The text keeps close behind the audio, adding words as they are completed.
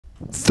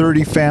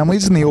30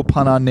 families in the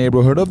Ulpana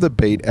neighborhood of the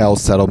Beit El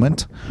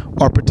settlement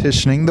are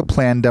petitioning the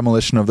planned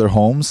demolition of their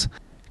homes,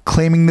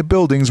 claiming the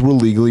buildings were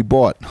legally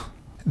bought.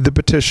 The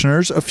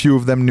petitioners, a few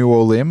of them new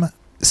Olim,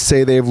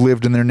 say they have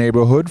lived in their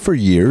neighborhood for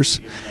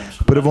years,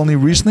 but have only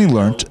recently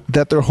learnt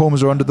that their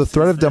homes are under the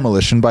threat of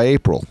demolition by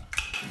April.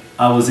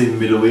 I was in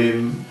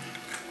Miluim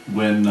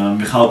when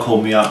Michal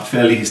called me up,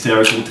 fairly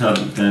hysterical,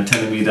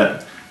 telling me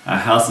that our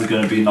house is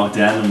going to be knocked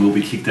down and we'll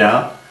be kicked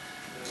out.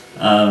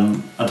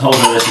 I told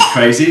her that she's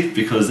crazy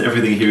because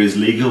everything here is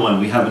legal and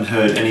we haven't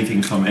heard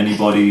anything from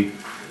anybody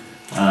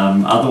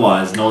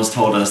otherwise. No one's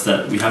told us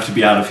that we have to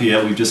be out of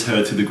here. We've just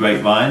heard through the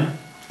grapevine.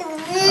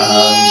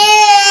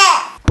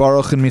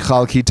 Baruch and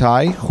Michal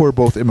Kitai, who are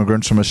both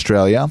immigrants from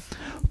Australia,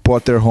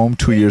 bought their home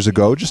 2 years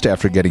ago just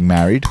after getting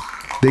married.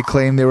 They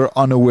claim they were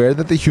unaware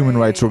that the human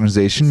rights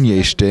organization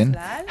Yesh Din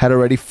had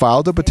already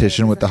filed a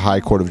petition with the High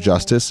Court of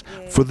Justice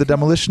for the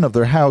demolition of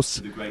their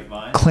house,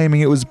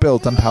 claiming it was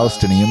built on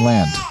Palestinian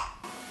land.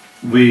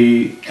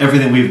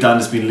 Everything we've done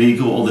has been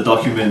legal. All the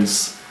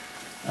documents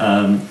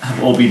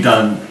have all been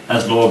done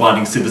as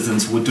law-abiding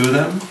citizens would do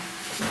them.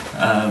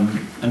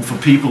 And for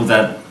people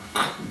that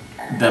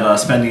are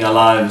spending our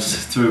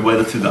lives through,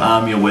 whether through the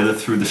army or whether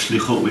through the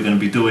shlichut we're going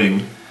to be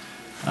doing,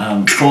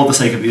 for the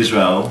sake of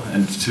Israel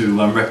and to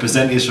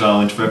represent Israel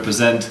and to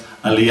represent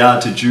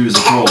Aliyah to Jews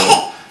abroad,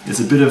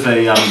 it's a bit of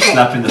a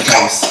slap in the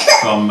face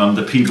from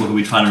the people who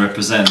we're trying to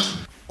represent.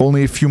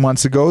 Only a few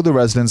months ago, the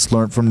residents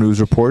learned from news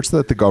reports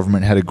that the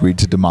government had agreed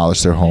to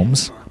demolish their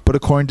homes. But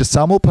according to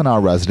some Ulpana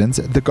residents,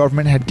 the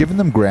government had given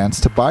them grants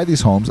to buy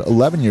these homes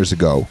 11 years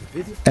ago.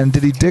 And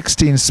Didi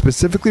Dickstein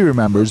specifically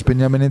remembers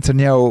Benjamin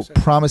Netanyahu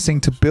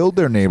promising to build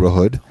their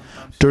neighborhood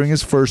during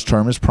his first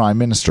term as prime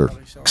minister.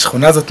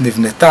 השכונה הזאת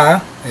נבנתה,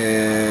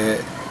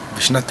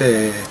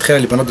 התחילה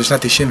להיבנות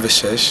בשנת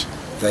 96.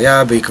 זה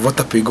היה בעקבות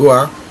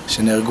הפיגוע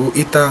שנהרגו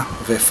איתה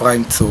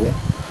ואפרים צור.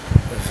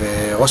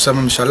 וראש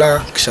הממשלה,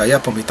 כשהיה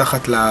פה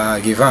מתחת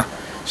לגבעה,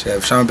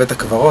 שם בית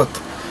הקברות,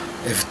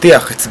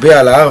 הבטיח, הצביע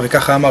על ההר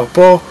וככה אמר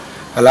פה,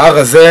 על ההר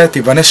הזה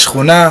תיבנה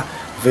שכונה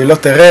והיא לא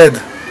תרד.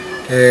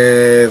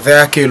 זה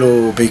היה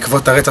כאילו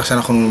בעקבות הרצח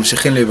שאנחנו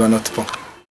ממשיכים להיבנות פה.